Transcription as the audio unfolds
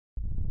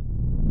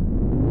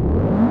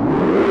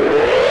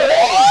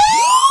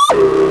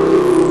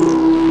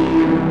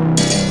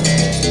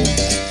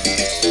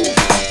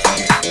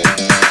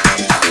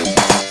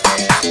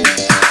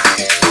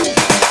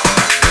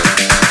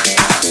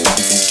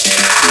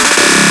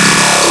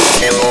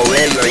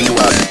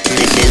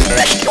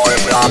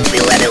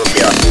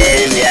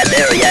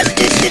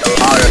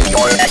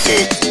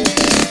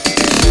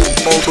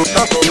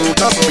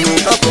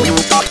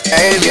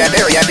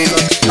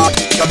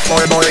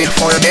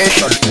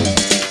transformation.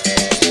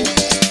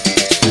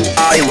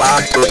 I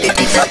want to be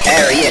a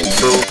carrion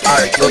to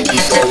our goody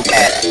so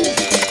bad.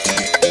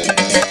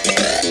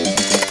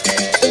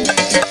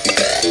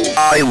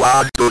 I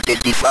want to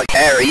be a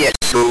carrion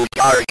to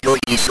our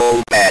goody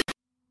so bad.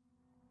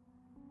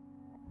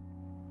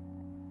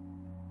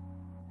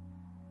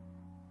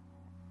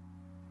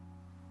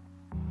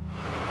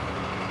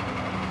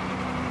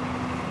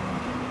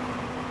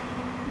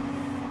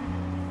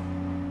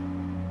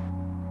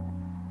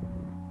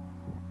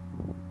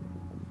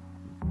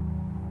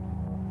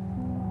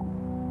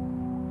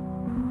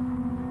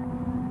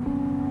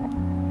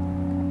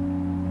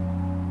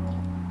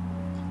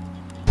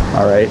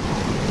 All right,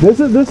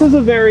 this is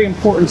a very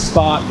important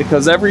spot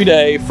because every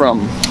day from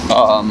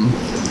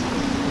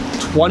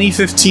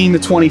 2015 to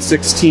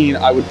 2016,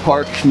 I would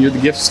park near the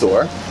gift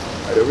store,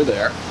 right over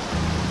there.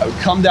 I would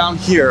come down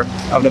here.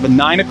 I would have a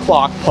 9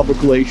 o'clock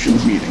public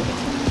relations meeting.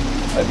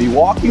 I'd be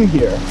walking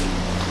here,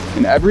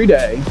 and every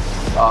day,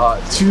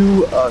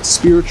 two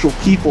spiritual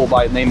people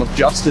by the name of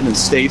Justin and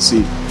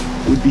Stacy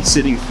would be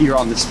sitting here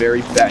on this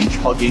very bench,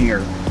 hugging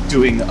or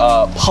doing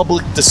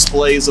public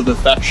displays of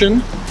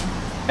affection.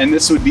 And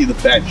this would be the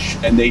bench,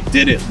 and they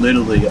did it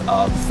literally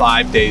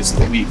 5 days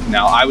a week.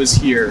 Now, I was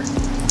here,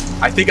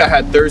 I think I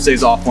had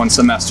Thursdays off one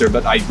semester,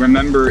 but I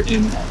remember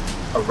in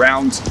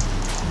around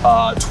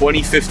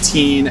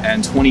 2015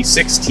 and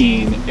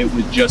 2016, it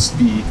would just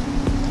be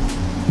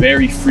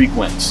very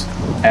frequent.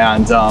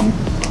 And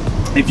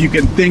if you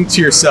can think to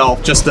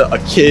yourself, just a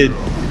kid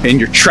in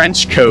your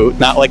trench coat,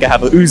 not like I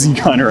have a Uzi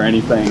gun or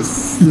anything,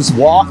 just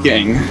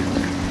walking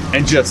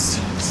and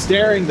just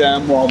staring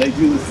them while they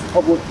do this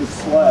public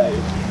display,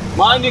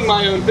 minding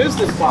my own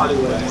business, by the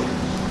way,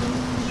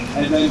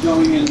 and then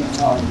going in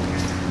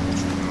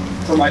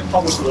for my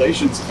public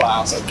relations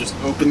class. I'd just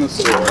open the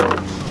door,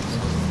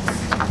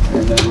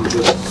 and then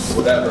just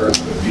whatever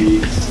would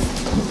be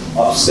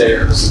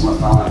upstairs and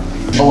whatnot.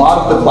 A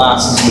lot of the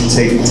classes would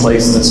take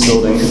place in this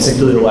building,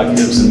 particularly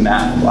electives and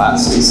math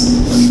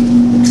classes.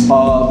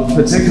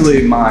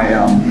 Particularly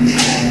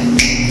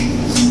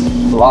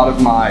a lot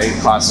of my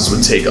classes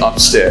would take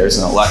upstairs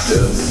in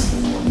elective.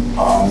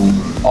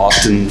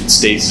 Often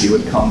Stacy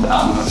would come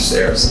down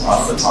upstairs a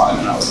lot of the time,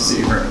 and I would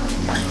see her.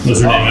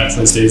 Was her name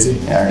actually Stacy?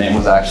 Yeah, her name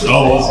was actually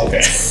Stacy.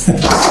 Okay.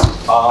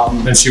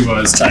 And she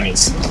was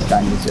Chinese.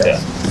 Chinese, yeah.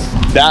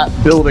 That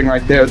building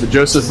right there, the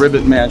Joseph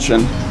Ribbit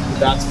Mansion,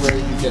 that's where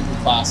you get your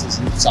classes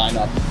and you sign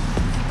up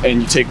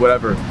and you take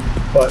whatever.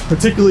 But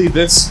particularly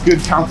this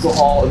good council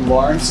hall in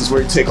Lawrence is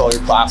where you take all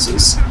your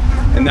classes.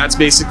 And that's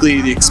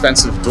basically the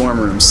expensive dorm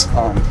rooms.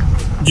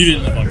 You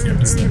didn't live on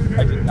campus there?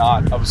 I did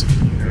not. I was a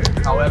commuter.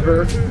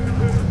 However,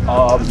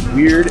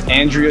 weird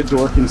Andrea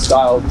Dorkin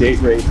style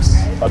date rapes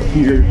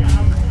appeared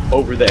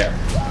over there.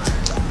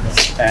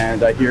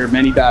 And I hear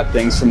many bad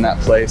things from that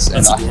place.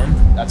 That's a dorm?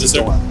 That's a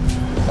dorm.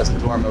 That's the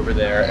dorm over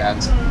there,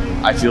 and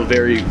I feel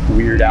very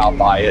weirded out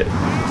by it.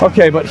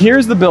 Okay, but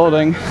here's the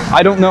building.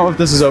 I don't know if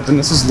this is open.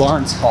 This is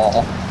Lawrence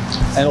Hall.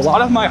 And a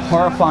lot of my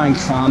horrifying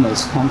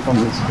traumas come from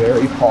this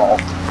very hall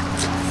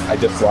I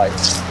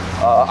disliked.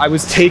 I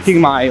was taking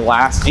my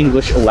last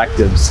English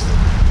electives.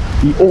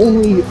 The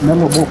only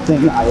memorable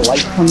thing I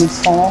liked from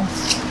this hall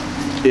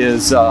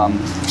is a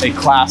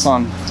class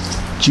on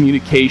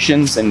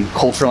communications and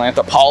cultural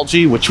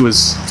anthropology, which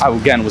was,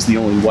 again, was the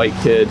only white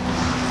kid.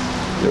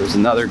 There was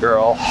another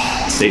girl,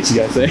 Stacy,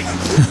 I think,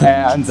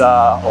 and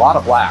a lot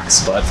of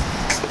blacks, but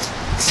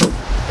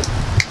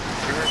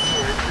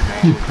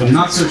I'm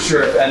not so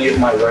sure if any of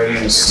my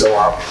writing is still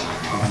up.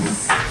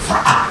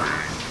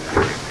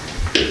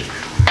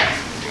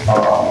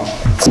 Hello?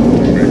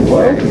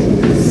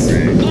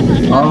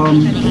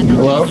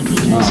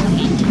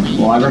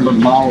 Well, I remember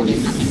Molly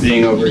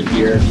being over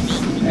here,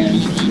 and I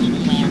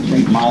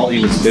think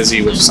Molly was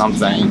busy with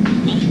something,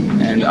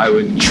 and I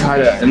would try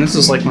to, and this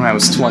was like when I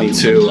was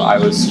 22, I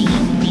was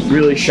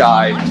really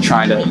shy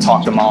trying to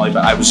talk to Molly,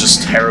 but I was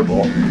just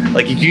terrible.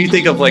 Like, if you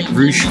think of like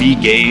Roosh v.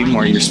 Game,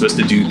 where you're supposed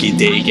to do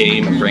day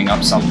game and bring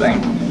up something,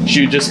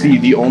 she would just be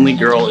the only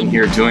girl in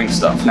here doing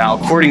stuff. Now,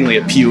 accordingly,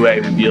 a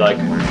PUA would be like,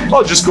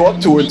 oh, just go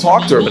up to her and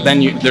talk to her, but then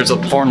there's a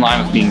fine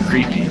line of being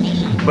creepy.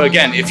 But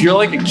again, if you're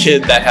like a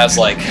kid that has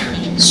like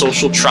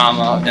social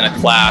trauma in a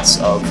class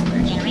of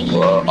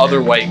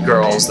other white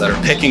girls that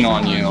are picking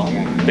on you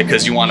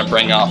because you want to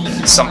bring up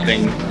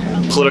something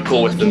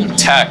political within the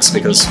text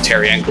because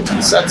Terry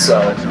Enkleton said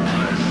so,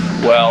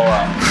 well,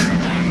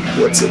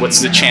 what's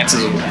the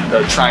chances of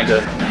trying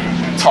to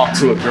talk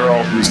to a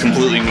girl who's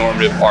completely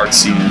normative,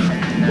 artsy,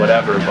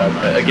 whatever?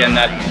 But again,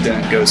 that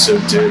didn't go so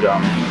good.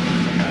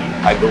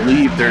 I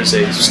believe there's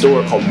a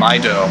store called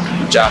Maido,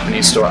 a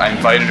Japanese store. I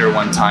invited her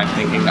one time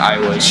thinking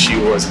she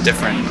was a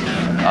different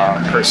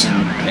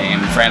person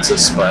named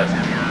Francis, but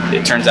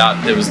it turns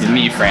out it was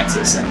me,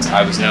 Francis, and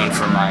I was known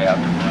for my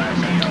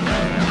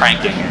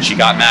pranking, and she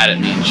got mad at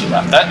me and she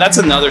left. That's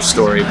another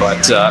story,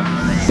 but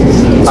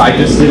I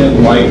just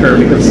didn't like her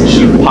because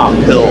she would pop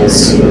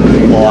pills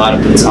a lot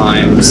of the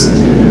times,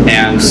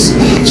 and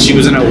she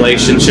was in a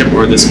relationship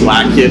where this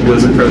black kid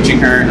was approaching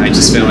her, and I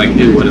just feel like,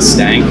 dude, what a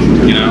stank,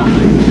 you know?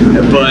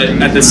 But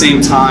at the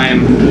same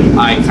time,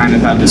 I kind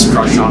of had this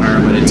crush on her,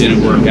 but it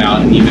didn't work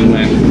out, and even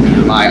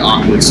when my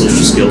awkward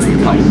social skills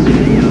would come,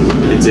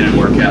 it didn't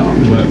work out.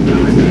 But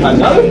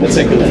another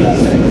particular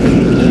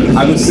thing,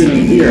 I was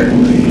sitting here,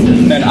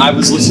 and I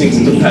was listening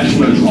to the Depeche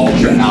Mode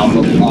Ultra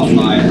album on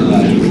my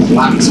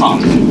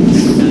laptop,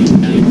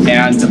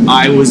 and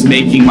I was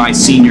making my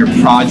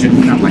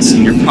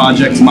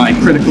my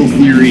critical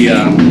theory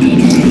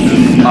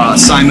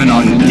assignment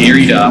on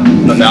Derrida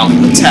about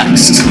the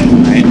text,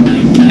 right?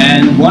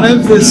 And one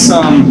of this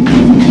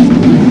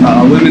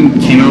women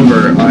came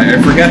over,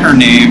 I forget her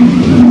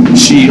name.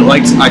 She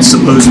liked, I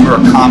suppose,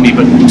 Murakami,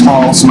 but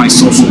taught also my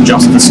social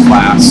justice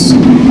class.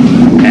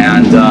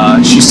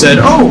 And she said,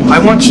 "Oh,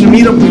 I want you to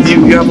meet up with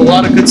you. You have a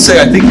lot of good to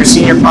say. I think your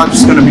senior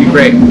project's going to be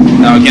great."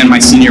 Now, again, my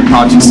senior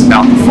project's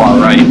about the far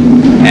right,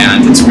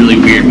 and it's really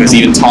weird because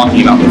even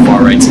talking about the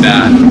far right's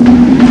bad.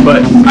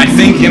 But I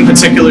think, in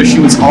particular, she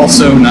was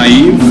also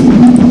naive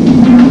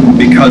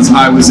because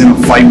I was in a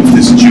fight with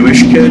this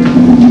Jewish kid,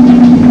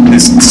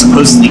 this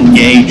supposedly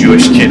gay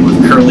Jewish kid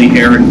with curly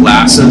hair and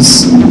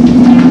glasses.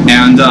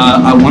 And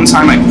one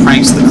time I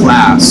pranked the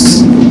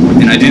class,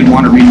 and I didn't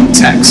want to read the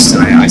text,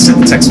 and I said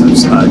the text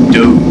was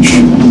Doge,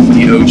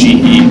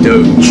 D-O-G-E,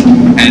 Doge.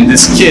 And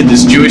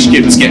this Jewish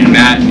kid was getting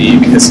mad at me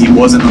because he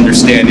wasn't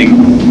understanding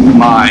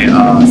my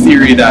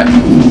theory that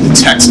the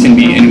text can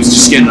be, and he was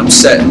just getting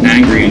upset and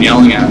angry and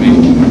yelling at me.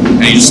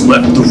 And he just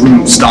left the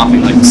room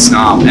stomping like a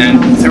snob.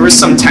 And there was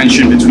some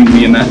tension between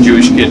me and that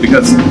Jewish kid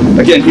because,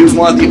 again, he was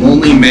one of the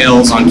only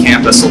males on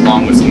campus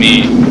along with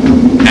me.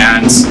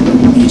 And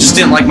he just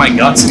didn't like my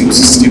guts, and he was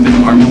a stupid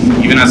normal,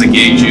 even as a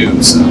gay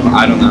Jew, so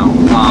I don't know.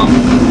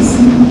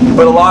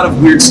 But a lot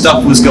of weird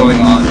stuff was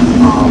going on.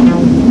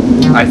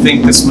 I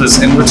think this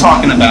was, and we're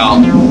talking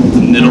about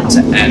the middle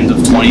to end of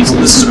 20s, so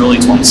this is early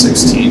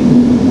 2016.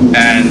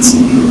 And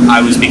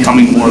I was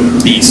becoming more of a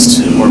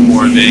beast, or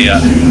more of a,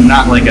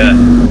 not like a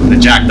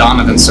Jack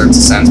Donovan certain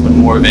sense, but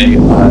more of a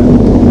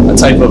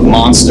type of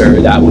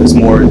monster that was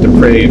more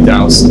depraved.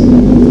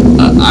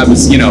 I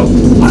was, you know,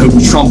 I hope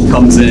Trump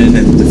comes in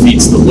and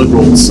defeats the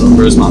liberals of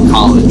Rosemont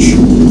College.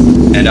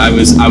 And I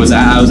was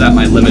at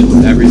my limit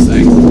with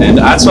everything. And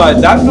that's why,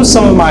 that was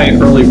some of my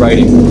early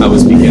writing I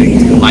was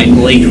beginning, my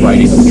late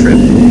writing of Trip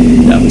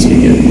that was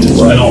beginning.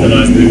 And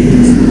Almanized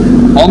Babyface?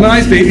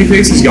 Almanized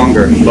Babyface is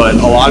younger, but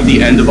a lot of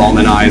the end of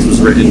Almanized was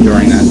written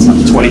during that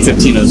time,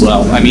 2015 as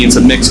well. I mean, it's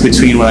a mix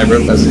between what I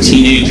wrote as a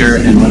teenager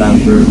and what I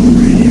wrote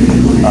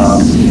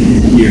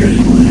here.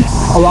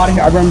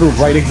 I remember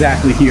right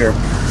exactly here.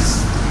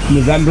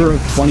 November of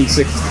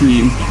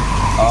 2016,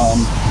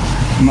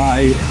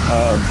 my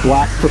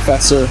black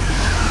professor,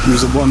 who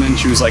was a woman,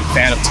 she was like a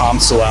fan of Tom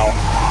Sowell,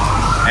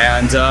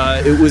 and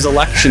it was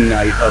election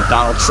night of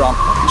Donald Trump.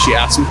 She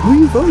asked me, "Who are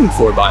you voting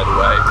for, by the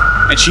way?"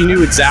 And she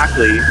knew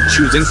exactly,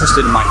 she was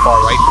interested in my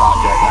far right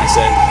project, and I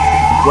said,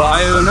 "Well,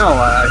 I don't know,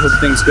 I hope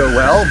things go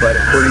well, but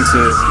according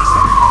to,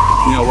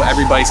 you know,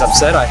 everybody's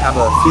upset, I have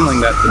a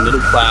feeling that the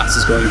middle class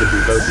is going to be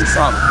voting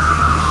Trump."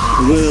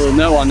 Little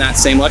know, on that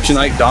same election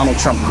night, Donald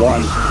Trump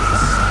won.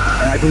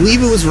 And I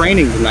believe it was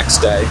raining the next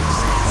day.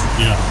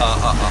 Yeah.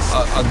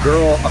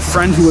 A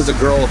friend who was a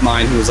girl of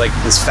mine, who was like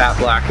this fat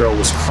black girl,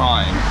 was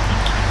crying.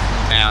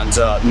 And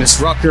Miss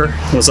Rucker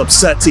was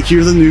upset to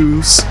hear the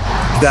news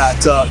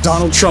that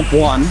Donald Trump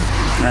won,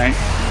 right?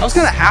 I was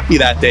kind of happy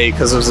that day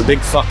because it was a big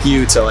fuck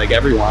you to like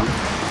everyone.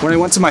 When I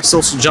went to my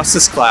social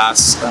justice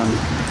class, I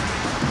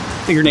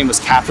think her name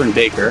was Catherine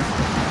Baker,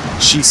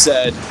 she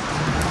said,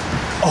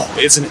 "Oh,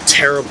 isn't it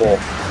terrible?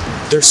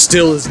 There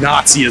still is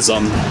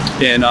Nazism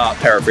in,"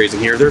 paraphrasing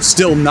here, "there's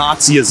still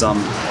Nazism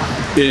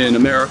in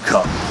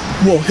America.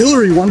 Well,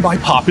 Hillary won by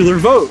popular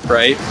vote,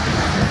 right?"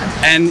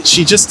 And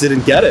she just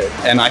didn't get it.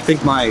 And I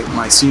think my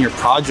senior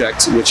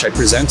project, which I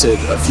presented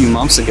a few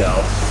months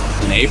ago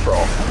in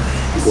April,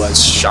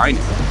 was showing.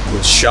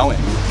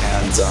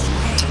 And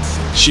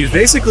she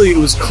basically, it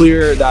was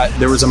clear that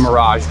there was a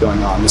mirage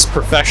going on, this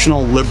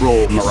professional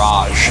liberal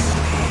mirage.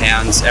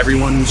 And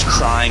everyone was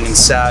crying and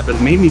sad, but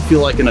it made me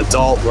feel like an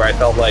adult, where I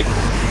felt like,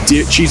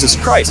 dear Jesus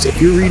Christ,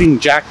 if you're reading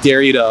Jack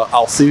Derrida,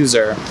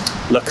 Althusser,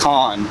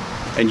 Lacan,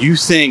 and you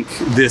think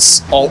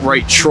this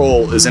alt-right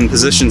troll is in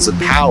positions of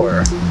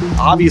power,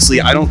 obviously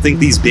I don't think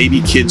these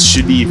baby kids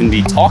should even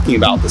be talking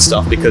about this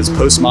stuff, because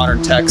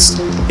postmodern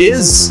text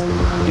is,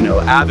 you know,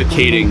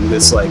 advocating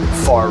this like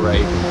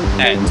far-right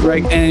end,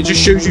 right? And it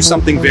just shows you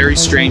something very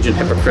strange and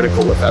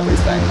hypocritical with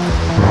everything.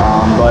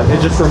 But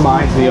it just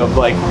reminds me of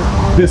like,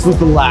 this was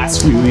the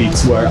last few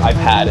weeks where I've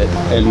had it,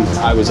 and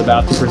I was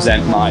about to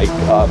present my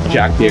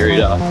Jack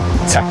Derrida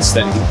text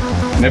thing,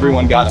 and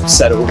everyone got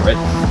upset over it,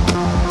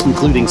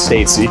 including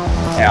Stacy.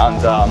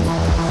 And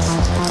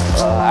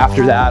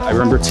after that, I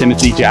remember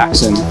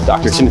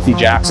Dr. Timothy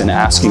Jackson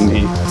asking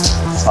me,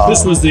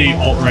 This was the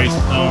alt-right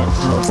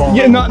or far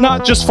Yeah,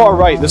 not just far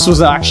right. This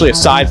was actually a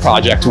side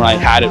project when I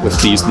had it with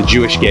the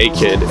Jewish gay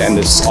kid and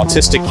this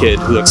autistic kid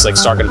who looks like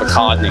Sergeant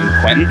Picard named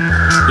Quentin.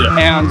 Yeah.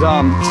 And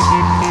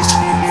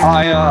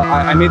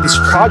I made this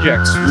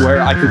project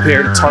where I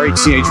compared Atari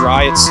Teenage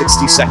Riot's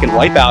 60-second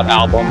Wipeout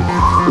album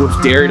with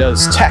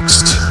Derrida's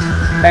text.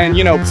 And,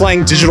 you know,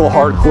 playing digital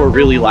hardcore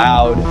really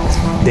loud,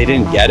 they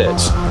didn't get it.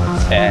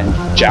 And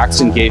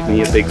Jackson gave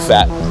me a big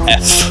fat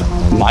F-.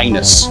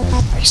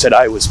 He said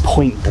I was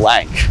point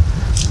blank.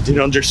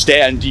 Didn't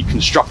understand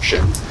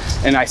deconstruction.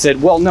 And I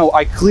said, well, no,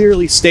 I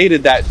clearly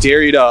stated that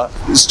Derrida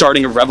is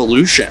starting a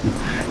revolution.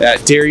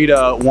 That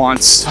Derrida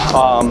wants,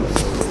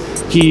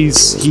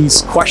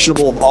 he's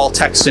questionable of all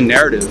text and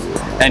narrative,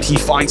 and he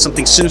finds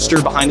something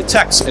sinister behind the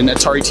text, and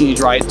Atari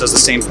Teenage Riot does the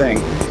same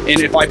thing.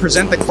 And if I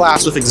present the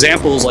class with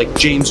examples like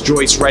James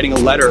Joyce writing a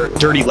letter,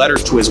 dirty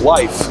letters to his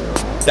wife,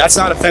 that's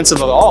not offensive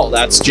at all.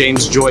 That's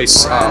James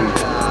Joyce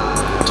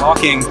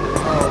talking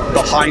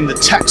behind the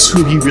text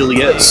who he really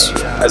is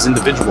as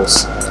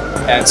individuals.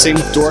 And same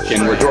with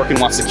Dorkin, where Dorkin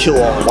wants to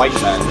kill all the white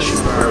men.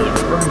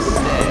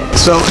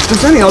 So if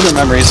there's any other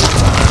memories,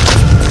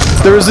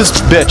 there was this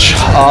bitch,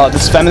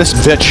 this feminist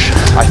bitch,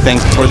 I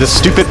think, or this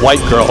stupid white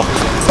girl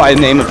by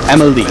the name of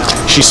Emily.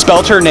 She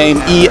spelled her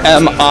name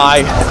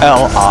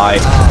E-M-I-L-I.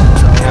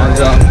 And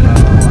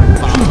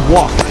she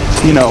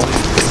walked, you know,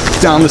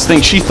 down this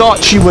thing. She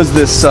thought she was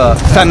this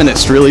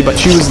feminist, really, but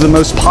she was the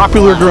most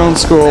popular girl in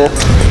school.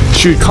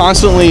 She would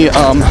constantly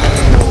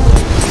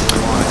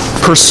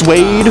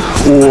persuade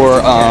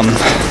or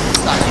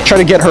try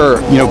to get her,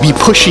 you know, be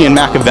pushy and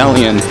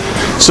Machiavellian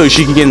so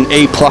she could get an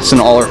A+ in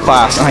all her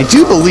class. And I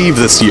do believe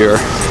this year,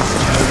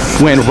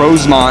 when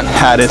Rosemont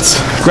had its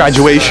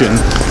graduation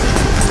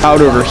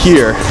out over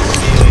here,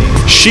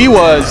 she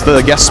was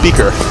the guest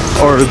speaker,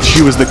 or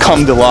she was the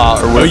cum de la,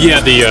 or whatever. Oh yeah,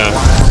 the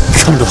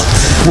cum de la.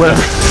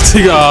 Whatever.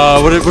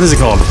 What is it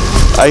called?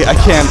 I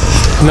can't.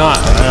 Not.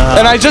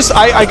 And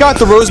I got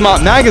the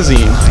Rosemont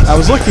magazine. I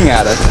was looking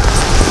at it.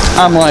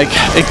 I'm like,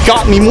 it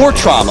got me more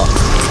trauma.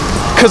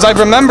 Because I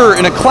remember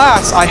in a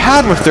class I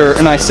had with her,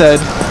 and I said,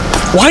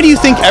 why do you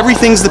think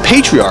everything's the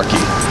patriarchy?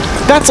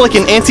 That's like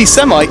an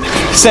anti-Semite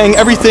saying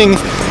everything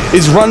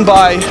is run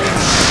by,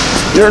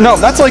 no,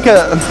 that's like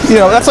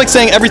that's like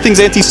saying everything's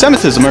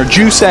anti-Semitism, or a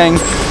Jew saying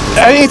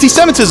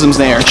anti-Semitism's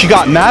there. And she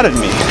got mad at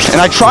me. And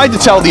I tried to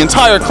tell the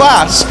entire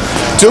class,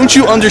 don't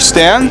you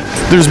understand?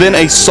 There's been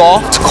a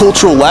soft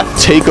cultural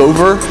left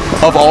takeover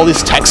of all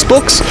these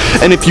textbooks,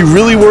 and if you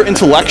really were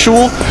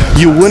intellectual,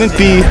 you wouldn't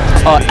be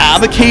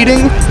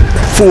advocating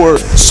for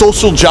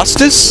social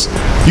justice.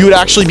 You would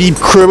actually be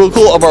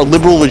critical of our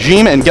liberal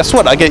regime, and guess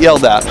what? I get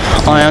yelled at.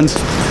 And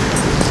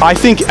I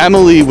think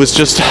Emily was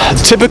just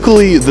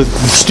typically the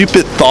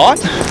stupid thought,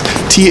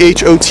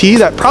 T-H-O-T,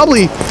 that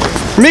probably,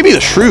 maybe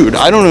the shrewd,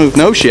 I don't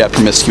know if she had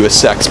promiscuous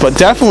sex, but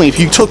definitely if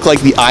you took like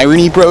the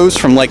irony bros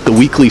from like the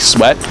Weekly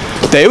Sweat,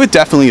 they would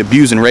definitely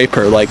abuse and rape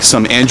her like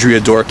some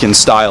Andrea Dorkin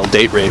style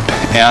date rape.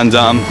 And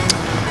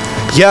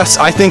yes,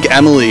 I think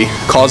Emily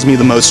caused me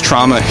the most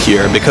trauma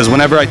here, because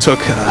whenever I took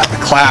a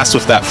class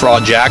with that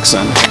fraud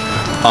Jackson,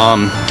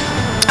 I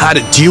had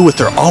to deal with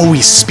her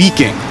always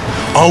speaking,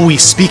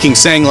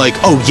 saying like,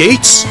 oh,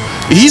 Yates,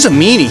 he's a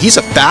meanie, he's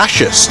a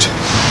fascist.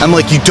 I'm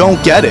like, you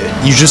don't get it.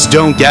 You just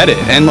don't get it.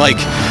 And like,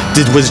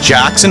 was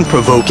Jackson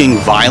provoking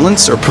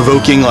violence or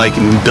provoking like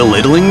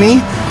belittling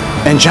me?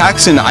 And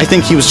Jackson, I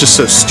think he was just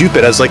so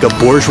stupid as like a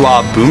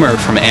bourgeois boomer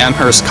from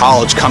Amherst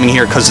College coming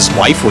here because his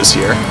wife was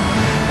here.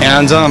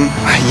 And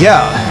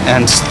yeah,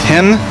 and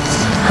him,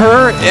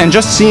 her, and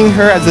just seeing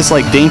her as this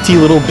like dainty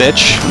little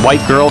bitch,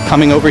 white girl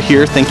coming over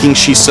here thinking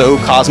she's so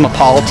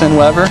cosmopolitan,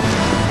 whatever.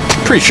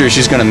 Pretty sure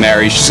she's gonna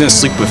marry. She's gonna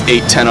sleep with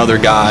 8-10 other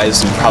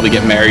guys and probably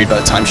get married by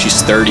the time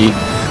she's 30.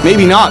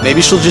 Maybe not.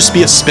 Maybe she'll just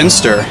be a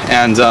spinster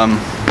and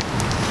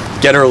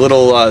get her a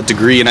little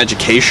degree in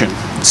education.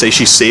 Say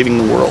she's saving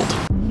the world.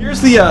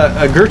 Here's the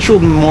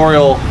Gertrude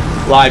Memorial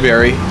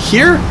Library.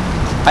 Here,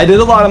 I did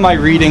a lot of my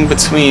reading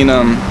between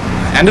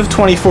end of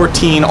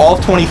 2014, all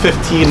of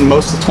 2015,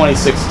 most of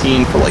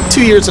 2016 for like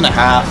 2.5 years.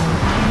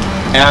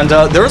 And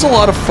there was a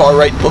lot of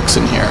far-right books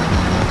in here.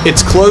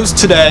 It's closed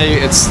today.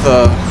 It's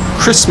the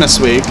Christmas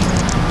week.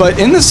 But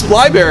in this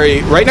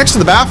library, right next to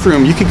the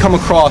bathroom, you can come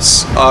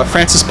across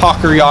Francis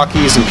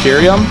Pocariaki's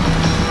Imperium,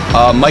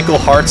 Michael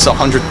Hart's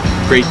 100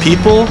 Great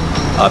People,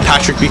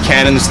 Patrick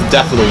Buchanan's The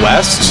Death of the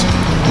West,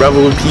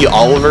 Reverend P.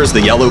 Oliver's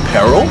The Yellow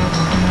Peril,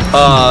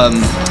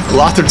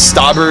 Lothar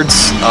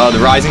Staubert's The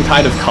Rising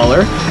Tide of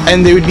Color,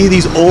 and there would be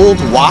these old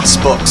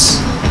WASP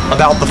books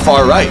about the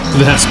far right.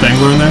 Did they have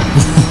Spangler in there?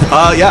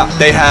 Yeah,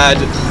 they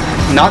had,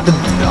 not the,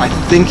 I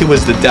think it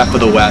was The Death of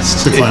the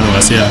West. Decline of the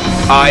West, yeah.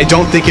 I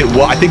don't think it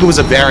was, I think it was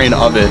a variant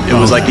of it. It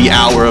was like the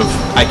hour of,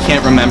 I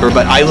can't remember,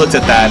 but I looked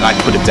at that and I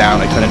put it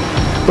down, I couldn't.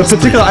 But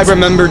particularly, I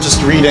remember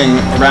just reading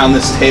around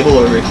this table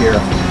over here,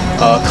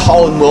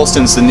 Colin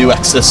Wilson's The New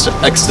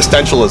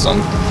Existentialism,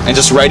 and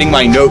just writing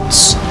my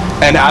notes.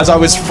 And as I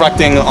was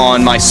reflecting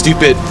on my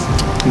stupid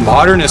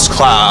modernist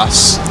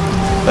class,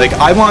 like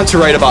I wanted to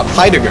write about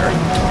Heidegger.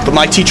 but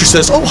my teacher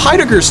says, oh,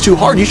 Heidegger's too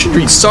hard, you should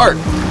read Sartre.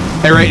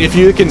 And right, if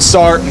you look in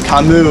Sartre and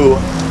Camus,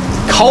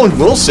 Colin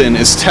Wilson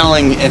is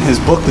telling in his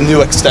book, The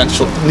New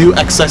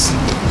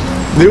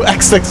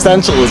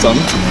Existentialism,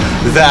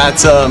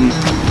 that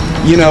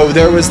you know,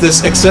 there was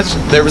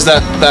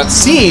that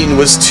scene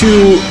was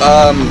too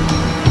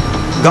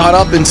got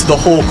up into the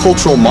whole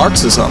cultural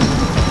Marxism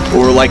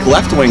or like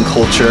left-wing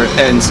culture,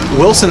 and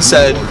Wilson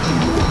said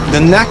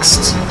the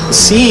next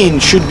scene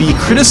should be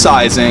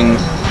criticizing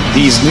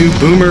these new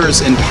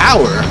boomers in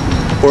power,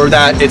 or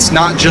that it's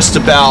not just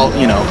about,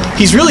 you know,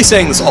 he's really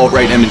saying this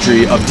alt-right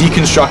imagery of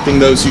deconstructing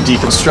those who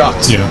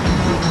deconstruct. Yeah.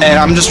 And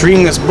I'm just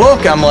reading this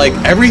book, I'm like,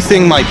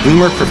 everything my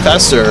boomer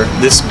professor,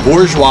 this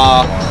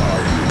bourgeois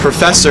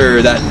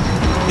professor that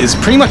is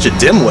pretty much a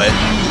dimwit,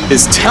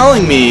 is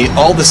telling me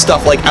all this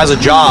stuff like as a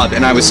job,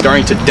 and I was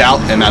starting to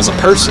doubt him as a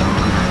person.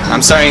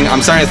 I'm starting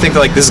to think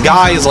like this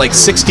guy is like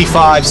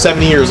 65,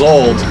 70 years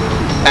old,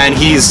 and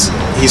he's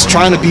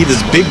trying to be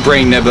this big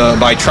brain nibba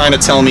by trying to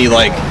tell me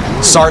like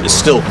Sartre is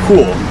still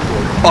cool.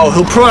 Oh,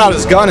 he'll pull out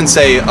his gun and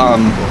say,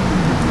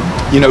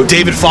 you know,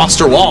 David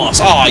Foster Wallace.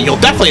 Oh, you'll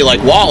definitely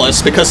like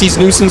Wallace because he's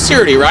New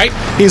Sincerity, right?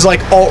 He's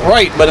like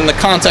alt-right, but in the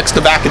context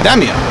of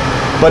academia.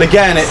 But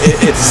again,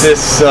 it's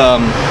this,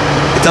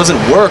 it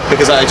doesn't work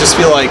because I just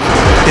feel like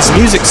his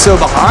music's so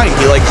behind.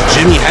 He likes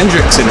Jimi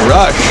Hendrix and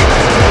Rush.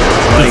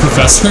 The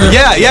professor?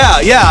 Yeah,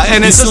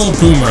 and he's it's still a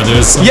boomer.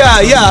 There's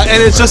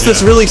and it's just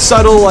this really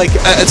subtle, like,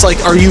 it's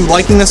like, are you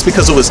liking this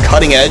because it was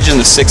cutting edge in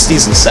the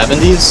 60s and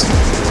 70s?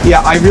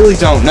 Yeah, I really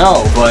don't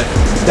know, but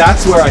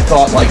that's where I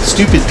thought, like,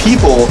 stupid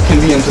people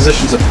can be in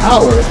positions of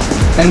power,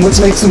 and what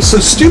makes them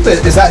so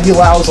stupid is that he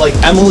allows, like,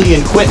 Emily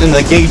and Quentin,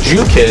 the gay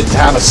Jew kid, to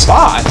have a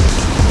spot,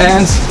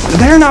 and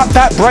they're not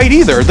that bright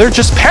either. They're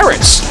just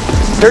parrots.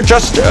 They're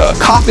just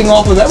copying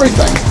off of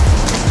everything.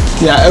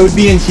 Yeah, it would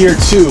be in here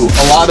too.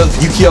 A lot of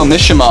Yukio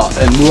Mishima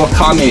and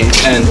Murakami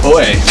and Oe.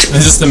 Is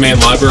this the main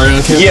library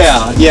on campus?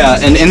 Yeah,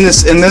 and in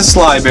this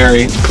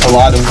library, a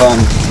lot of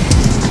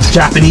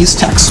Japanese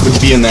texts would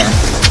be in there.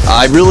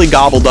 I really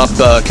gobbled up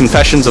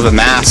Confessions of a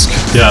Mask.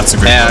 Yeah, that's a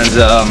great and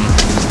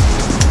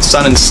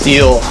Sun and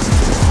Steel,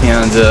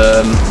 and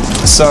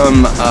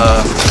some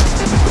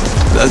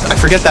I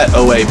forget that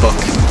Oe book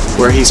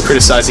where he's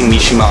criticizing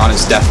Mishima on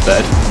his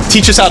deathbed.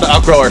 Teach us how to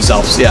outgrow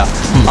ourselves. Yeah.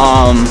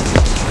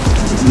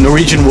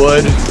 Norwegian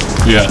Wood.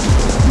 Yeah.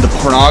 The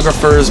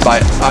Pornographers by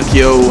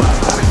Akio, I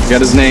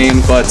forget his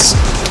name, but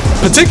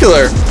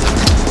particular,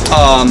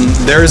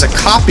 there is a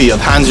copy of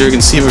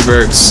Hans-Jürgen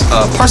Sieberberg's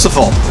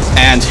Parsifal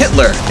and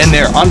Hitler in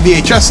there on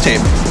VHS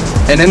tape.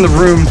 And in the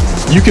room,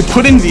 you could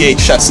put in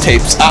VHS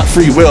tapes at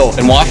free will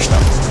and watch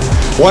them.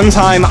 One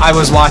time I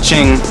was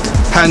watching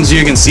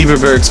Hans-Jürgen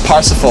Sieberberg's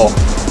Parsifal,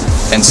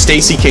 and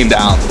Stacy came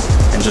down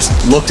and just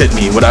looked at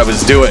me what I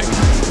was doing.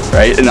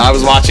 Right, and I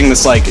was watching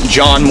this like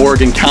John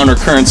Morgan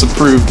Countercurrents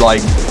approved,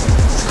 like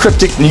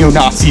cryptic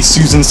neo-Nazi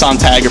Susan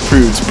Sontag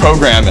approved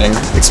programming,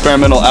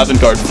 experimental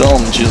avant-garde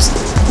film, and she just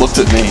looked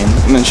at me,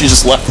 and then she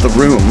just left the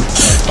room.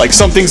 Like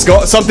something's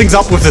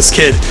up with this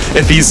kid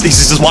if he's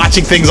just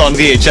watching things on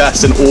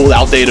VHS and old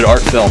outdated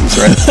art films,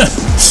 right?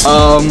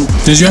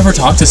 Did you ever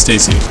talk to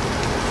Stacy?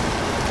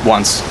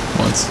 Once,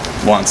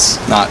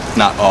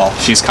 not all.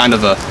 She's kind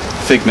of a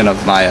figment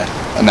of my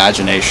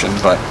imagination,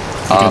 but.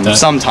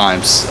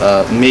 Sometimes,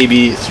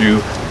 maybe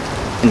through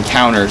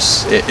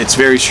encounters, it's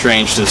very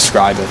strange to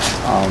describe it.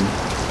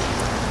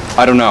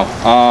 I don't know.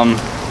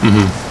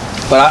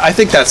 But I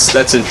think that's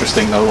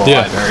interesting though, the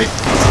library.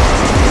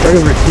 Right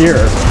over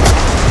here,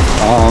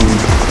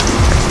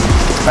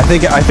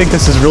 I think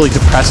this is really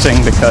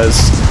depressing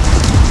because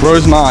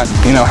Rosemont,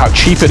 you know how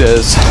cheap it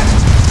is.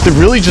 They're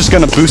really just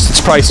going to boost its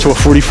price to a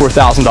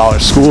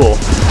 $44,000 school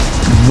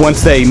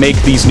once they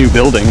make these new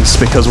buildings,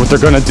 because what they're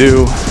going to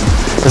do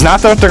is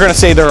not that they're going to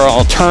say they're an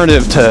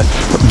alternative to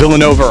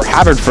Villanova or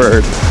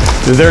Haverford.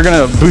 They're going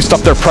to boost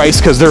up their price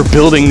because they're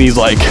building these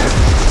like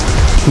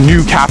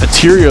new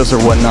cafeterias or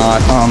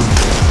whatnot.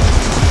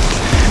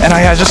 And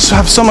I just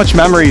have so much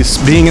memories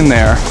being in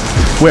there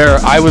where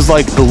I was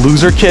like the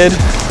loser kid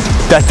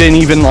that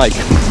didn't even like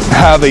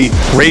have a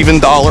Raven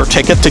dollar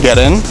ticket to get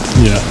in.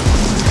 Yeah.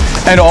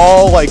 And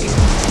all like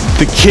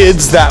the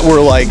kids that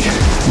were like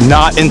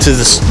not into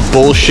this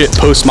bullshit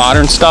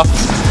postmodern stuff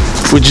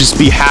would just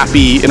be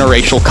happy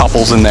interracial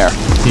couples in there.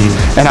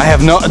 And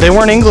they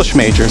weren't English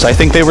majors. I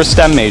think they were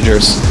STEM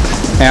majors.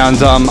 And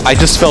I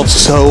just felt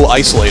so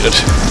isolated,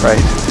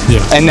 right?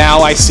 Yeah. And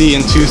now I see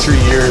in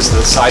 2-3 years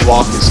the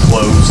sidewalk is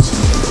closed,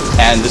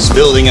 and this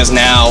building is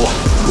now,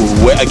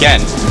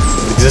 again,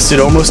 existed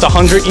almost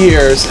 100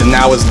 years and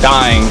now is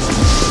dying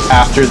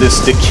after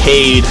this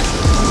decayed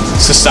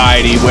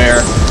society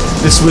where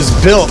this was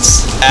built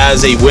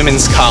as a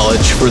women's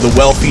college for the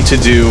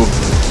wealthy-to-do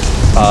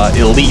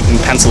elite in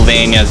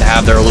Pennsylvania to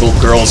have their little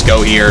girls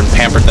go here and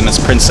pamper them as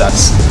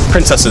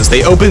princesses.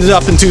 They opened it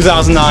up in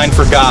 2009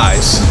 for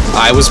guys.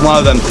 I was one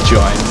of them to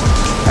join.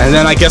 And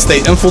then I guess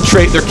they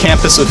infiltrate their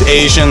campus with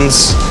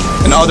Asians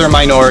and other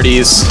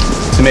minorities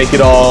to make it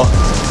all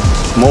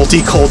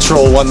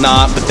multicultural,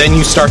 whatnot. But then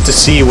you start to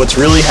see what's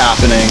really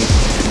happening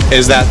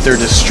is that they're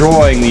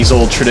destroying these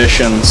old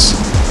traditions,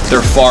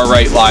 their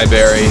far-right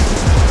library,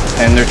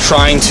 and they're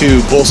trying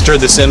to bolster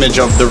this image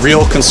of the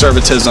real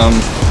conservatism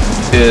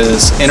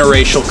is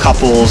interracial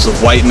couples of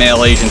white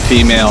male, Asian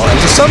female, and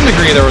to some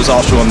degree there was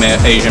also a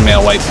Asian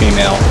male, white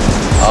female.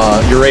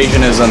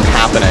 Eurasianism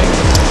happening.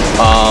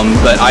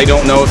 But I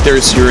don't know if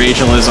there's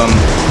Eurasianism.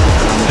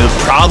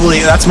 Probably,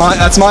 that's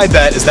my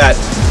bet, is that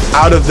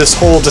out of this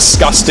whole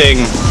disgusting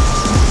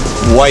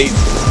white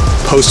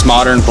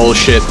postmodern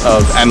bullshit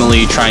of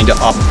Emily trying to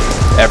up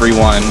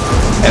everyone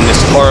and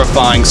this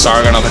horrifying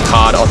Sargon of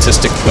Akkad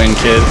autistic twin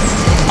kid,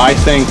 I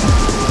think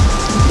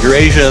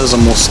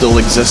Eurasianism will still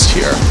exist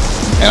here.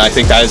 And I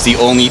think that is the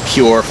only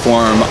pure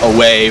form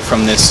away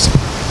from this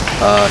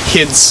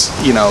kids,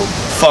 you know,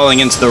 falling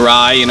into the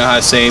rye, you know how I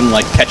say,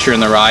 like catcher in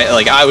the rye.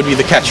 Like I would be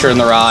the catcher in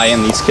the rye,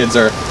 and these kids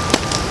are,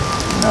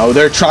 you know,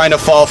 they're trying to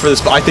fall for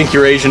this, but I think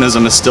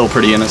Eurasianism is still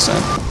pretty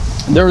innocent.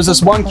 There was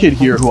this one kid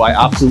here who I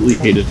absolutely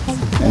hated,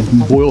 and he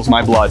boils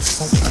my blood.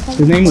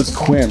 His name was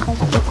Quinton.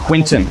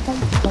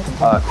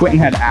 Quinton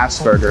had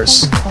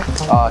Asperger's.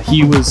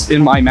 He was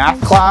in my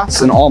math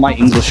class and all my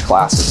English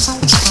classes.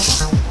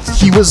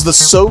 He was the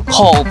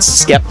so-called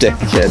skeptic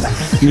kid,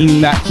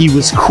 meaning that he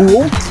was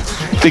cool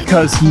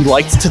because he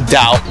liked to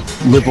doubt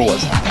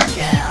liberalism.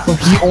 But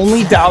he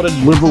only doubted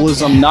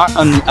liberalism not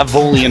in a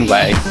Volian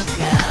way,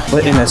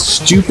 but in a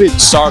stupid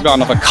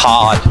Sargon of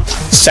Akkad,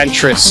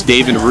 centrist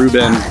David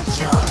Rubin,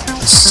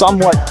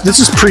 somewhat, this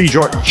is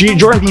pre-Jordan.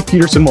 Jordan B.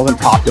 Peterson wasn't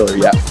popular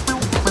yet,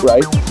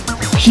 right?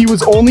 He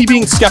was only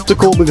being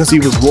skeptical because he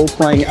was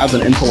role-playing as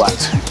an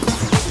intellect.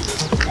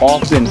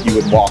 Often he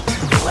would walk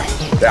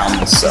down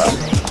this,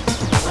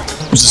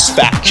 was this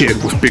fat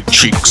kid with big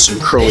cheeks and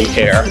curly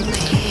hair.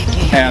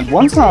 And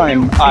one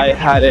time I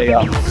had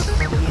a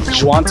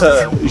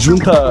Junta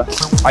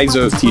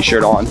Izo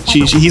t-shirt on.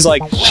 She's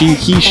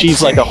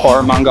like a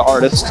horror manga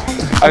artist.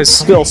 I was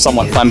still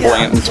somewhat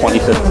flamboyant in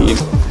 2015.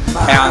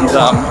 And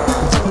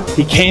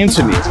he came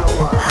to me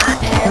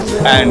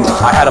and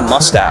I had a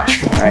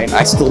mustache, right?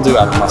 I still do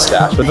have a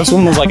mustache, but this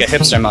one was like a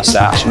hipster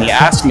mustache. And he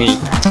asked me,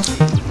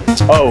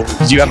 "Oh,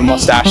 do you have a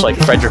mustache like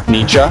Friedrich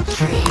Nietzsche?"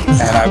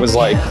 And I was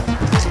like,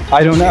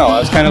 I don't know. I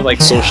was kind of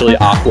like socially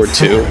awkward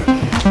too,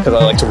 because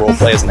I like to role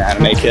play as an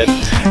anime kid.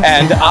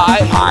 And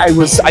I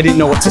didn't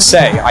know what to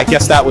say. I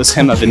guess that was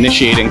him of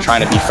initiating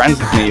trying to be friends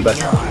with me,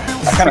 but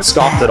I kind of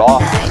scoffed it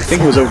off. I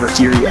think it was over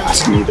here he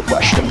asked me the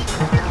question.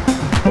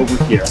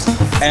 Over here.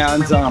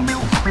 And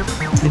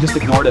I just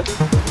ignored it.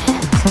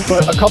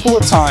 But a couple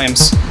of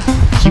times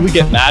he would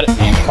get mad at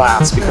me in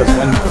class because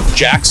when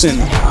Jackson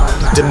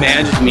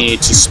demanded me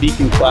to speak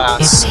in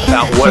class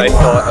about what I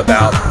thought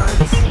about,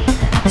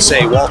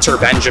 say, Walter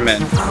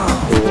Benjamin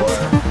or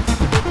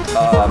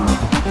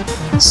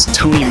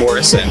Toni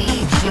Morrison,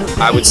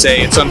 I would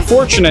say it's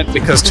unfortunate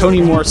because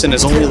Toni Morrison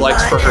is only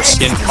liked for her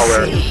skin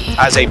color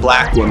as a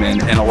black woman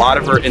and a lot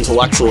of her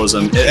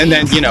intellectualism. And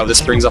then, you know,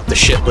 this brings up the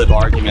shit-lib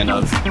argument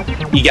of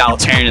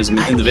egalitarianism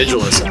and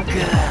individualism.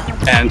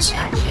 And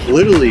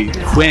literally,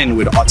 Quinn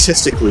would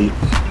autistically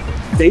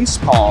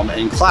facepalm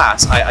in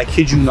class. I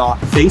kid you not,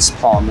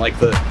 facepalm, like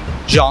the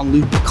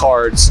Jean-Luc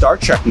Picard Star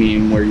Trek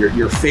meme where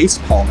you're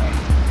facepalming.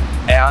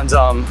 And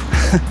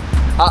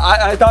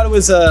I thought it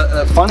was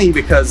funny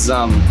because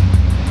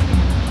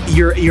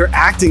you're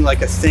acting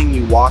like a thing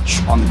you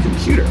watch on the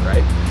computer,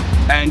 right?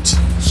 And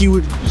he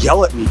would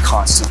yell at me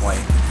constantly,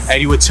 and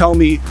he would tell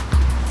me,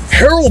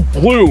 "Harold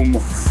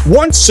Bloom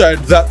once said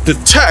that the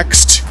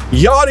text,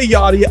 yada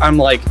yada." I'm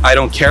like, I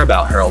don't care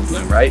about Harold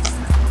Bloom, right?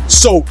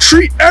 So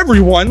treat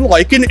everyone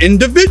like an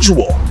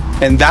individual.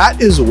 And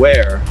that is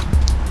where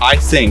I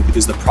think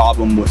is the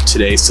problem with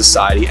today's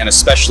society, and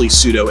especially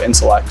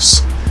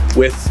pseudo-intellects,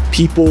 with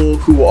people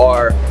who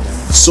are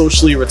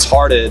socially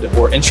retarded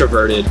or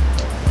introverted.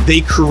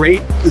 They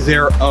create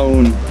their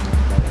own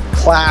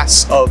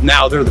class of,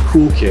 now they're the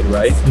cool kid,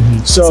 right? Mm-hmm.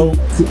 So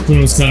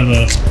Quinn was kind of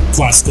a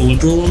classical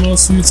liberal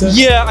almost, you'd say?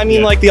 Yeah, I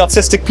mean, like the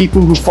autistic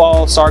people who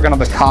follow Sargon of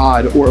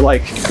Akkad or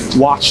like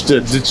watch the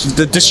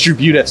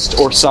Distributist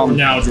or some. Or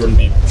now Jordan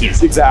B.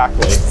 Peterson.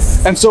 Exactly.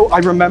 And so I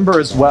remember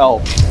as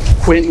well,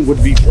 Quentin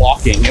would be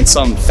walking and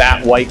some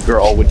fat white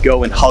girl would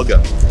go and hug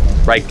him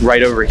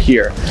right over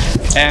here.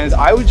 And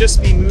I would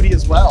just be moody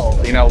as well,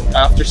 you know,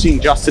 after seeing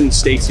Justin and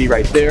Stacy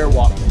right there,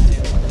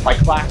 my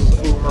class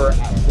was over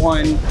at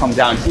 1, come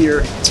down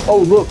here.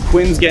 Oh look,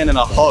 Quinn's getting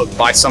a hug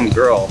by some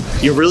girl.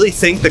 You really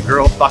think the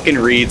girl fucking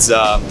reads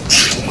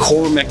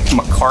Cormac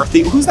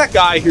McCarthy? Who's that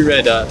guy who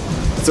read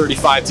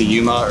 35 to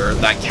Yuma, or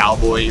that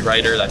cowboy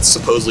writer that's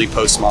supposedly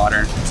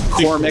postmodern?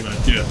 Cormac,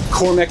 yeah.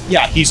 Cormac,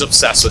 yeah, he's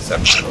obsessed with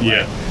him.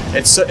 Yeah.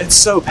 It's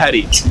so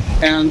petty.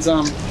 And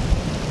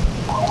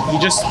he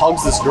just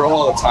hugs this girl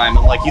all the time,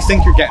 and like, you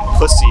think you're getting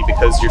pussy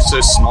because you're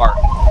so smart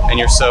and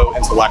you're so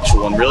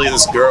intellectual, and really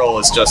this girl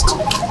is just,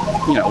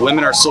 you know,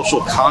 women are social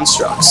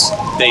constructs.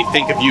 They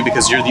think of you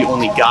because you're the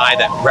only guy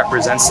that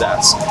represents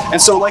that. And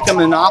so like a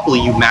monopoly,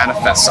 you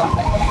manifest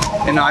something.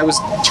 And I was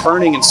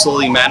turning and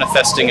slowly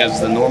manifesting as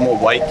the normal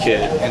white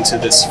kid into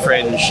this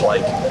fringe,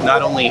 like,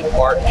 not only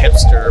art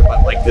hipster,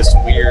 but like this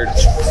weird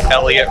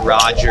Elliot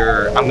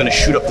Rodger, I'm gonna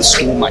shoot up the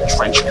school in my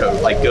trench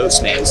coat, like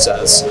Ghostman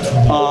says.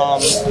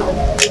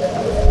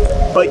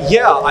 But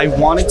yeah, I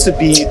wanted to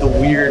be the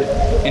weird,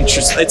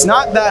 interest. It's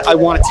not that I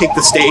want to take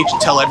the stage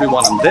and tell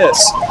everyone I'm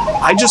this.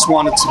 I just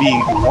wanted to be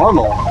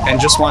normal and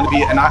just want to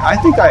be, and I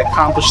think I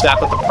accomplished that,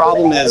 but the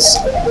problem is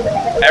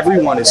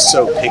everyone is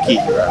so picky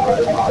here at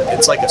Rosemont.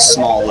 It's like a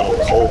small little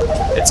cult.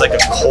 It's like a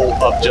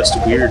cult of just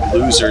weird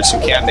losers who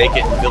can't make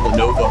it in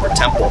Villanova or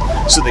Temple.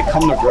 So they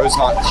come to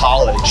Rosemont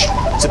College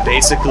to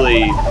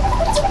basically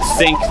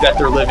think that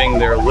they're living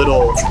their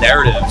little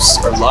narratives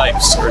or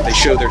lives, or they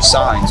show their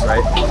signs,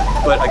 right?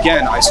 But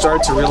again, I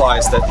started to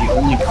realize that the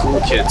only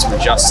cool kids were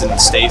Justin and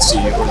Stacy,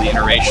 or the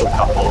interracial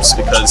couples,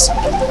 because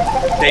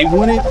they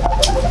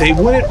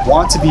wouldn't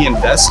want to be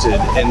invested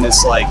in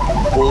this like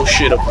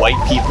bullshit of white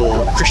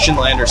people, Christian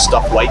Lander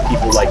stuff, white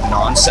people like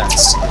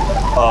nonsense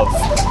of,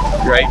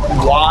 right?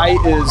 Why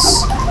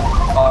is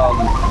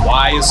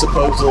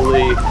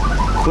supposedly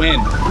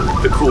Quinn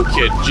the cool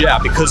kid? Yeah,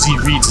 because he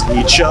reads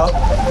Nietzsche,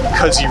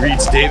 because he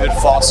reads David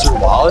Foster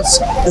Wallace.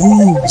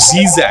 Ooh,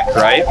 Zizek,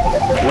 right?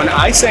 When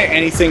I say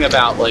anything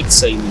about, like,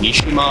 say,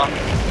 Mishima,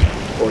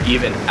 or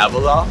even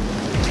Evola,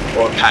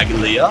 or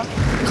Paglia,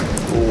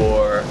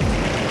 or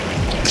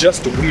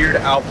just weird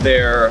out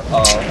there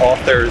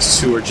authors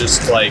who are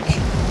just like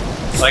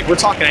we're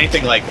talking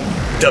anything like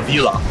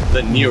Davila,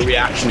 the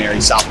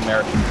neo-reactionary South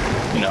American,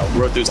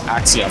 wrote those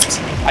axioms.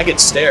 I get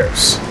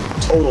stares,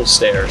 total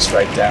stares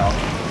right down.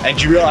 And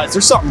you realize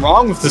there's something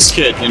wrong with this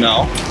kid,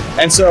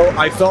 And so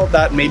I felt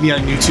that maybe I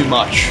knew too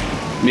much.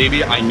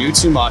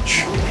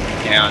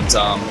 And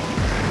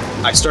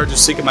I started to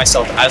think of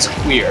myself as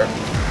queer,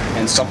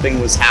 and something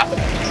was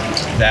happening.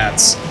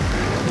 That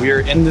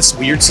we're in this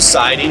weird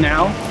society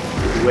now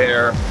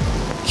where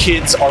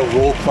kids are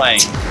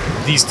role-playing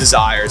these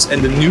desires,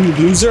 and the new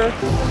loser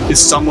is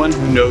someone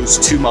who knows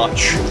too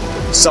much,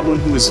 someone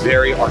who is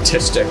very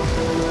artistic,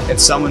 and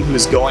someone who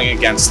is going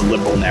against the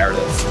liberal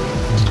narrative.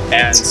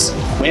 And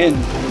Quinn,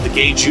 the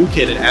gay Jew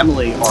kid, and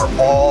Emily are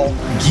all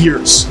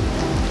gears,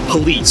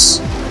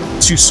 police,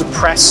 to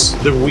suppress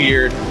the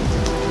weird,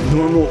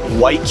 normal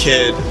white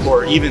kid,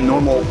 or even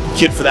normal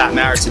kid for that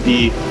matter, to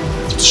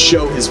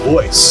show his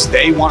voice.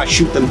 They want to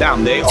shoot them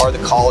down. They are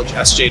the college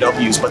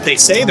SJWs, but they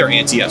say they're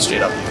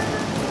anti-SJW.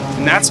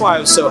 And that's why I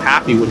was so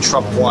happy when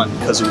Trump won,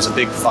 because it was a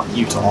big fuck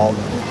you to all of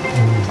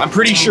them. I'm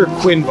pretty sure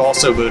Quinn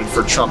also voted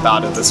for Trump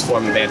out of this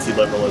form of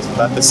anti-liberalism,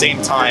 but at the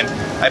same time,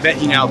 I bet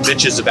he now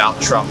bitches about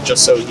Trump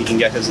just so he can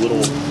get his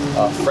little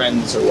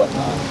friends or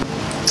whatnot.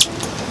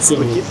 So,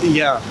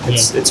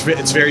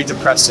 it's very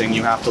depressing.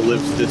 You have to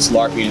live this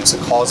LARPiness.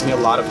 It caused me a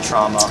lot of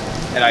trauma,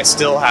 and I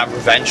still have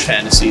revenge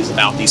fantasies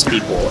about these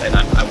people, and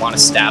I want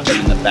to stab them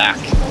in the back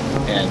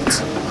and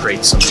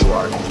create some new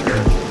art.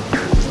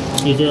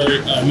 You're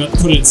very, not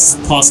put it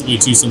possibly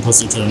too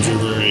simplistic terms, you're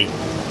very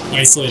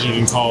isolated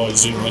in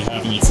college, didn't really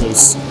have any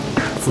close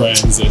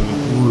friends, and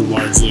were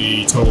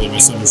largely totally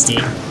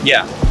misunderstood.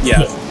 Yeah.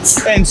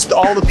 And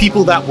all the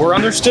people that were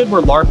understood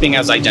were LARPing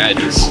as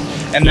identities.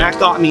 And that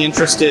got me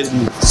interested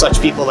in such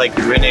people like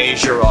René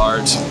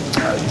Girard,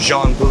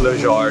 Jean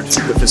Boulajard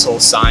with his whole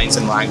science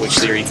and language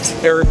theory,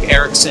 Erik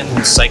Erikson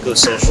with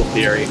psychosocial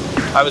theory.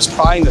 I was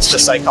prying this to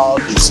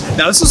psychologists.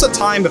 Now, this was a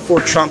time before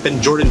Trump and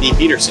Jordan B.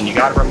 Peterson. You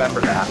got to remember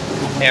that.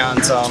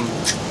 And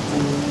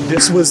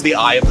this was the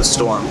eye of the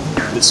storm.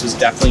 This was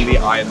definitely the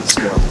eye of the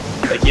storm.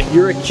 Like, if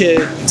you're a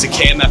kid into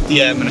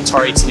KMFDM and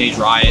Atari Teenage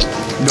Riot,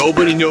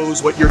 nobody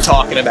knows what you're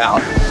talking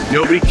about.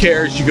 Nobody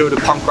cares. You go to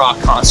punk rock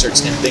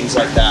concerts and things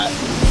like that,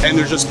 and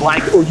there's just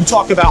blank. Or you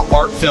talk about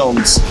art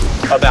films,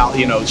 about,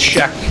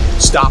 Sheck,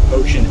 stop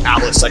motion,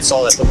 Alice. I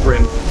saw that the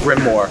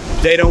Brimmore.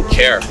 They don't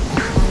care.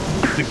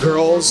 The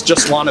girls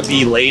just want to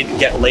be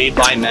get laid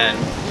by men,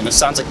 and it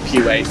sounds like a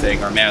PUA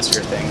thing or a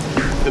Manosphere thing.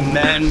 The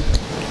men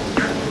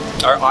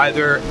are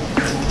either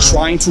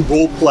trying to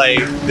role-play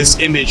this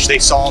image they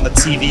saw on the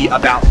TV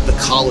about the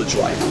college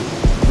life.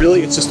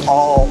 Really, it's just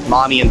all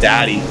mommy and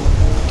daddy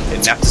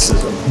and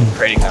nepotism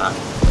creating that.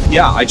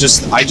 Yeah, I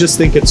just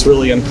think it's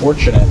really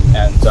unfortunate,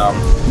 and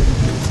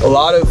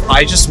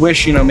I just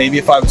wish, maybe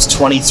if I was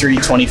 23,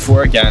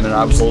 24 again, and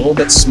I was a little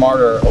bit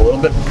smarter, a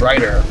little bit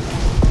brighter,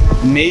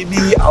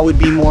 maybe I would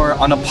be more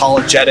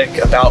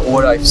unapologetic about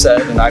what I've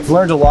said, and I've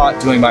learned a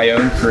lot doing my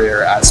own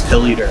career as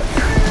Pilleater,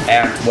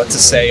 and what to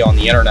say on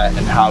the internet,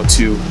 and how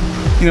to,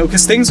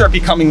 because things are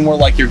becoming more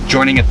like you're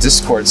joining a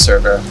Discord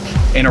server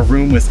in a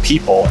room with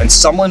people, and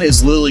someone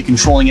is literally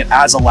controlling it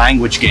as a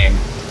language game.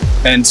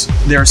 And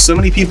there are so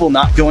many people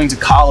not going to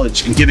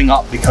college and giving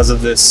up because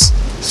of this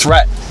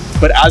threat.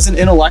 But as an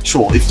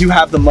intellectual, if you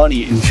have the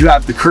money, and if you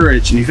have the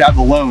courage, and if you have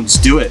the loans,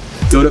 do it.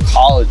 Go to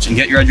college and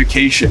get your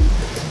education.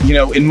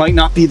 It might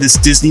not be this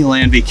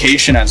Disneyland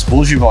vacation, as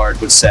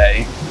Boulevard would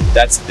say,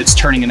 it's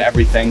turning into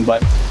everything,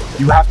 but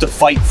you have to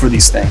fight for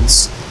these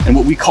things. And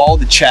what we call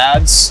the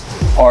Chads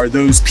are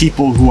those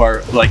people who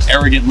are like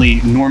arrogantly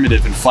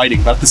normative and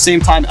fighting. But at the same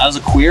time, as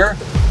a queer,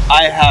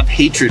 I have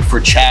hatred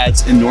for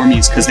Chads and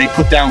normies because they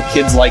put down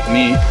kids like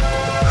me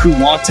who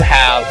want to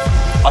have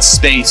a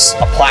space,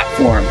 a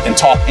platform, and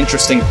talk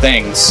interesting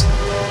things.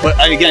 But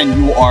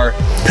again, you are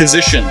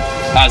positioned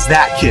as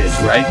that kid,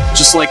 right?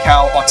 Just like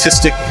how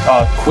autistic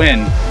Quinn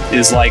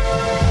is like,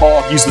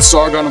 oh, he's the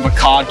Sargon of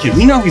Akkad kid.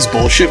 We know he's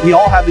bullshit. We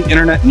all have the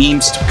internet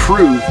memes to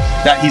prove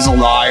that he's a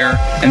liar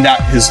and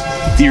that his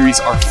theories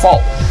are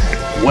false.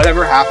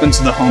 Whatever happened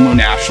to the homo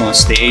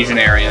nationalist, the Asian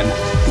Aryan,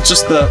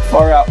 just the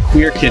far out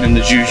queer kid in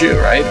the juju,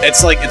 right?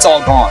 It's like, it's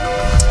all gone.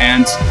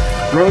 And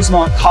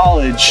Rosemont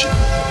College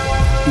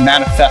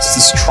manifests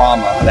this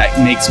trauma that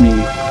makes me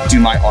do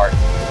my art.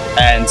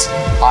 And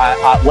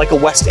I, like a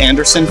Wes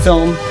Anderson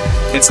film,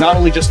 it's not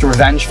only just a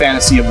revenge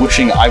fantasy of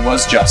wishing I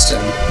was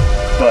Justin,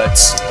 but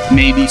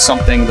maybe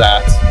something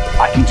that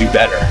I can do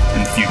better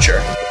in the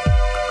future.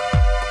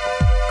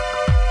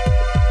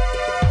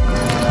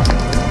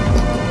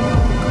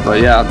 But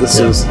yeah, this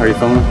is, are you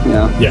filming?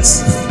 Yeah.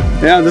 Yes.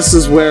 Yeah, this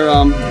is where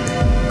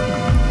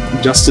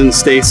Justin and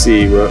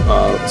Stacy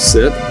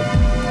sit,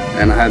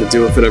 and I had to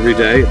deal with it every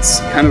day. It's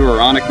kind of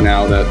ironic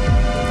now that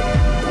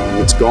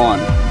it's gone.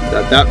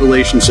 That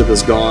relationship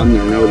is gone.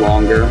 They're no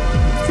longer.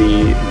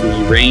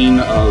 The reign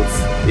of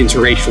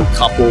interracial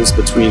couples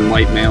between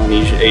white male and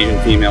Asian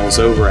female is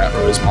over at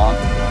Rosemont.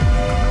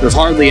 There's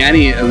hardly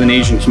any of an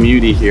Asian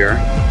community here.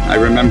 I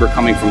remember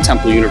coming from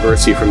Temple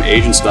University from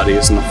Asian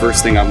Studies, and the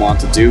first thing I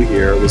wanted to do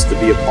here was to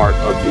be a part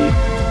of the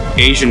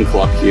Asian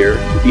club here.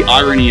 The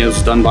irony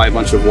is done by a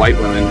bunch of white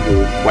women,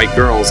 white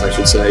girls I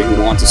should say,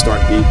 who want to start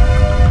the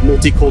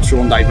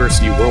Multicultural and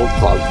Diversity World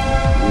Club.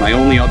 And my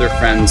only other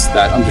friends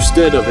that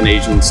understood of an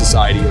Asian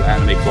society or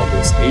anime club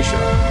was Asia.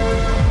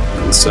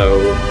 And so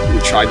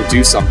we tried to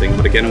do something,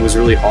 but again, it was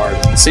really hard.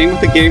 Same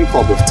with the game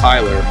club with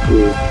Tyler,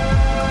 who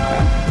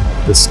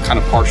had this kind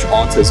of harsh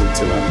autism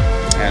to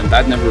him, and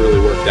that never really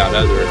worked out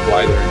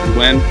either. And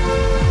when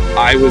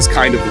I was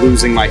kind of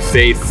losing my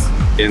faith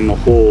in the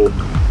whole,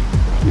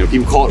 you know,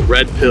 people call it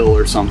red pill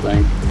or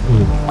something.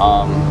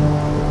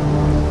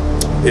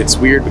 It's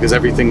weird because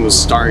everything was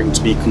starting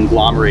to be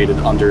conglomerated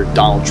under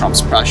Donald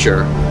Trump's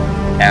pressure,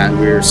 and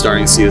we were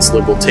starting to see this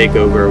liberal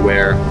takeover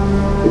where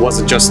it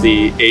wasn't just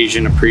the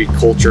Asian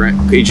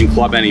Asian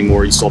club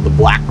anymore. You saw the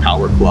Black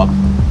Power Club.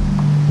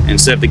 And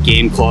instead of the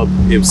game club,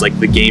 it was like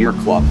the gamer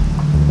club.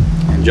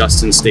 And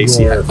Justin,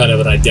 Stacy had kind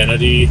of an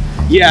identity.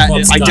 Yeah,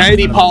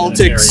 identity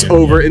politics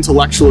over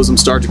intellectualism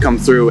started to come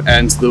through,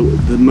 and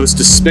the most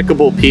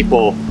despicable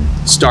people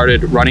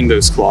started running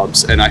those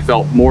clubs, and I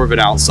felt more of an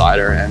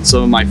outsider. And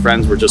some of my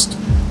friends were just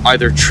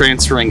either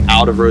transferring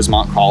out of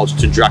Rosemont College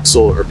to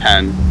Drexel or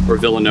Penn or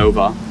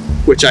Villanova,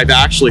 which I've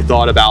actually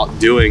thought about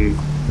doing,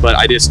 but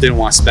I just didn't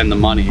want to spend the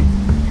money.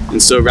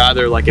 And so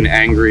rather like an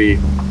angry,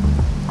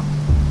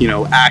 you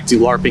know,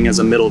 LARPing as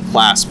a middle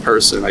class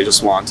person, I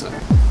just want to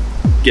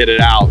get it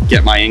out,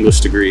 get my English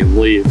degree and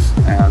leave.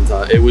 And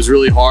it was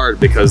really hard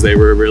because they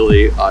were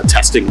really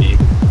testing me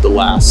the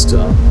last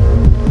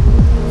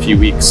few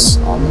weeks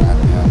on that.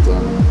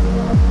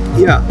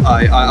 And yeah,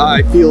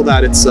 I feel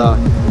that it's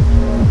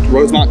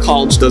Rosemont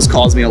College does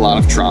cause me a lot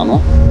of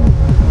trauma.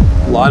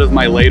 A lot of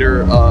my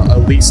later,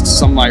 at least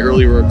some of my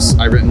early works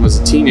I've written as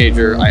a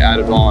teenager, I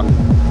added on,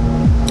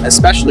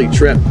 especially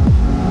Trip.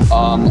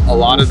 A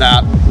lot of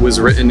that was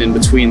written in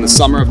between the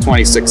summer of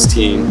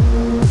 2016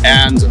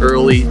 and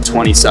early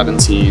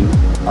 2017,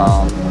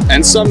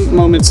 and some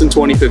moments in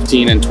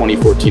 2015 and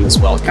 2014 as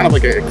well. Kind of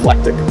like an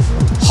eclectic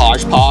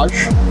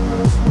hodgepodge.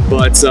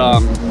 But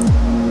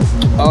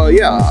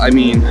yeah, I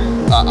mean,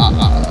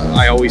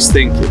 I always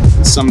think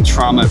some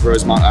trauma at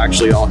Rosemont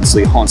actually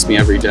honestly haunts me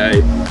every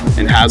day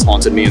and has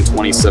haunted me in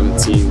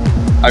 2017.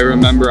 I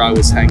remember I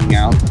was hanging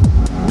out,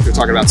 we're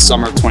talking about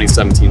summer of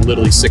 2017,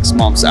 literally 6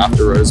 months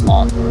after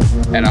Rosemont,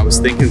 and I was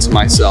thinking to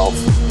myself,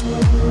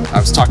 I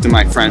was talking to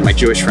my friend, my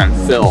Jewish friend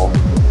Phil,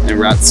 and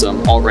we're at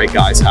some alt-right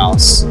guy's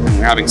house, and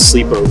we're having a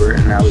sleepover,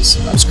 and I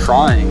was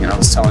crying, and I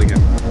was telling him,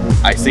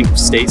 I think of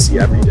Stacy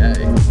every day.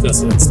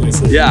 That's it,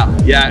 Stacy. Yeah,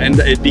 and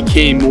it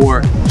became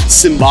more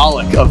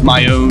symbolic of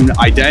my own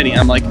identity.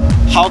 I'm like,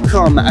 how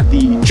come at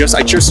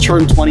I just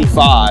turned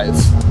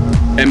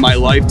 25, and my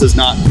life does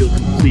not feel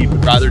complete,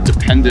 but rather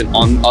dependent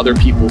on other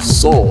people's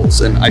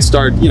souls? And I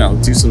started, you know,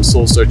 do some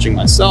soul searching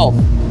myself.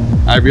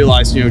 I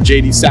realized, you know,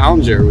 J.D.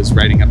 Salinger was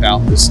writing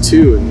about this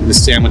too, and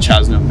this sandwich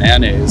has no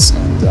mayonnaise,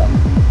 and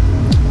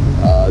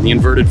the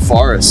inverted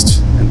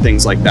forest and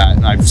things like that.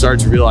 And I've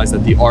started to realize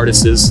that the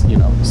artist is, you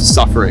know,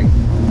 suffering.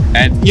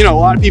 And, you know, a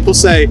lot of people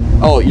say,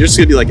 oh, you're just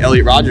gonna be like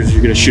Elliot Rodgers,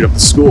 you're gonna shoot up the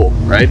school,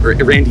 right? Or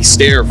Randy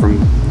Stair from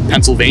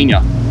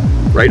Pennsylvania,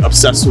 right?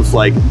 Obsessed with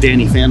like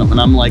Danny Phantom.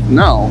 And I'm like,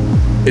 no,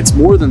 it's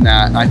more than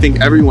that. I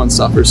think everyone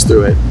suffers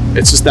through it.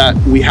 It's just that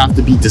we have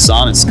to be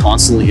dishonest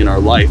constantly in our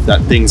life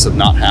that things have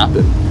not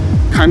happened.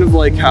 Kind of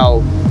like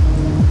how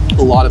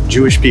a lot of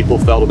Jewish people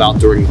felt about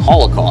during the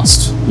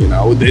Holocaust. You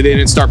know, they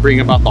didn't start bringing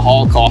about the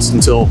Holocaust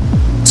until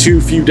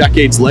few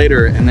decades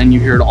later, and then you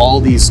heard all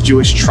these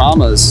Jewish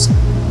traumas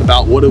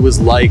about what it was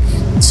like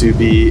to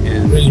be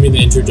in. You mean the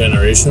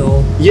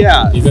intergenerational?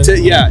 Yeah,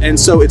 Even? yeah, and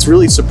so it's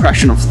really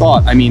suppression of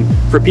thought. I mean,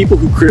 for people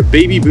who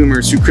baby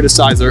boomers who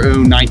criticize their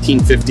own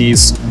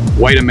 1950s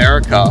white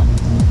America,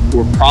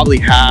 who probably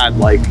had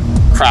like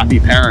crappy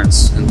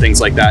parents and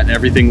things like that, and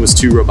everything was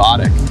too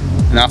robotic,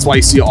 and that's why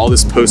you see all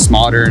this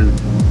postmodern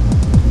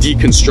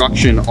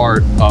deconstruction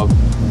art of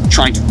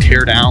trying to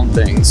tear down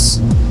things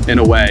in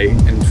a way,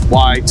 and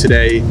why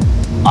today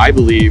I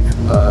believe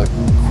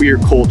queer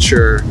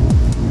culture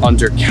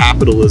under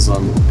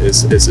capitalism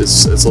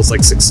is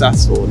like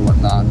successful and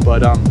whatnot.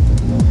 But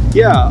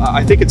yeah,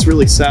 I think it's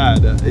really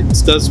sad.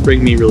 It does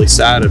bring me really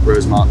sad at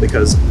Rosemont,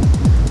 because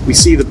we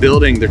see the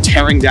building, they're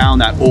tearing down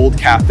that old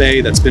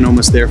cafe that's been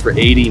almost there for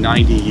 80,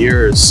 90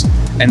 years.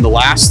 And the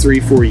last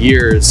 3-4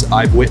 years,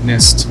 I've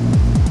witnessed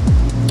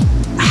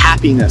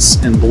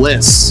happiness and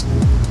bliss,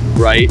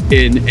 right,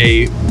 in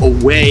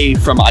away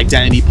from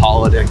identity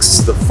politics,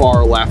 the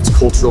far left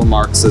cultural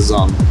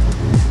Marxism.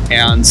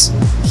 And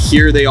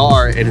here they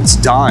are, and it's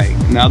dying.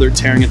 Now they're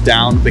tearing it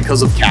down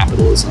because of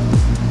capitalism,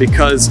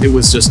 because it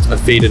was just a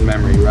faded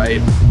memory,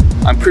 right?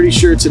 I'm pretty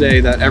sure today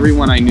that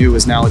everyone I knew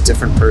is now a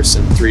different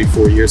person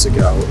 3-4 years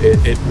ago.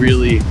 It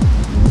really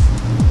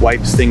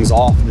wipes things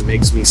off, and it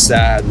makes me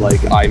sad.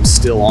 Like, I'm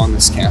still on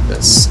this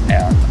campus,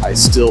 and I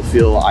still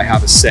feel I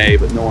have a say,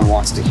 but no one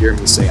wants to hear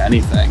me say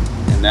anything.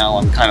 And now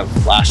I'm kind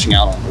of lashing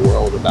out on the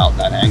world about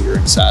that anger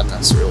and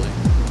sadness, really.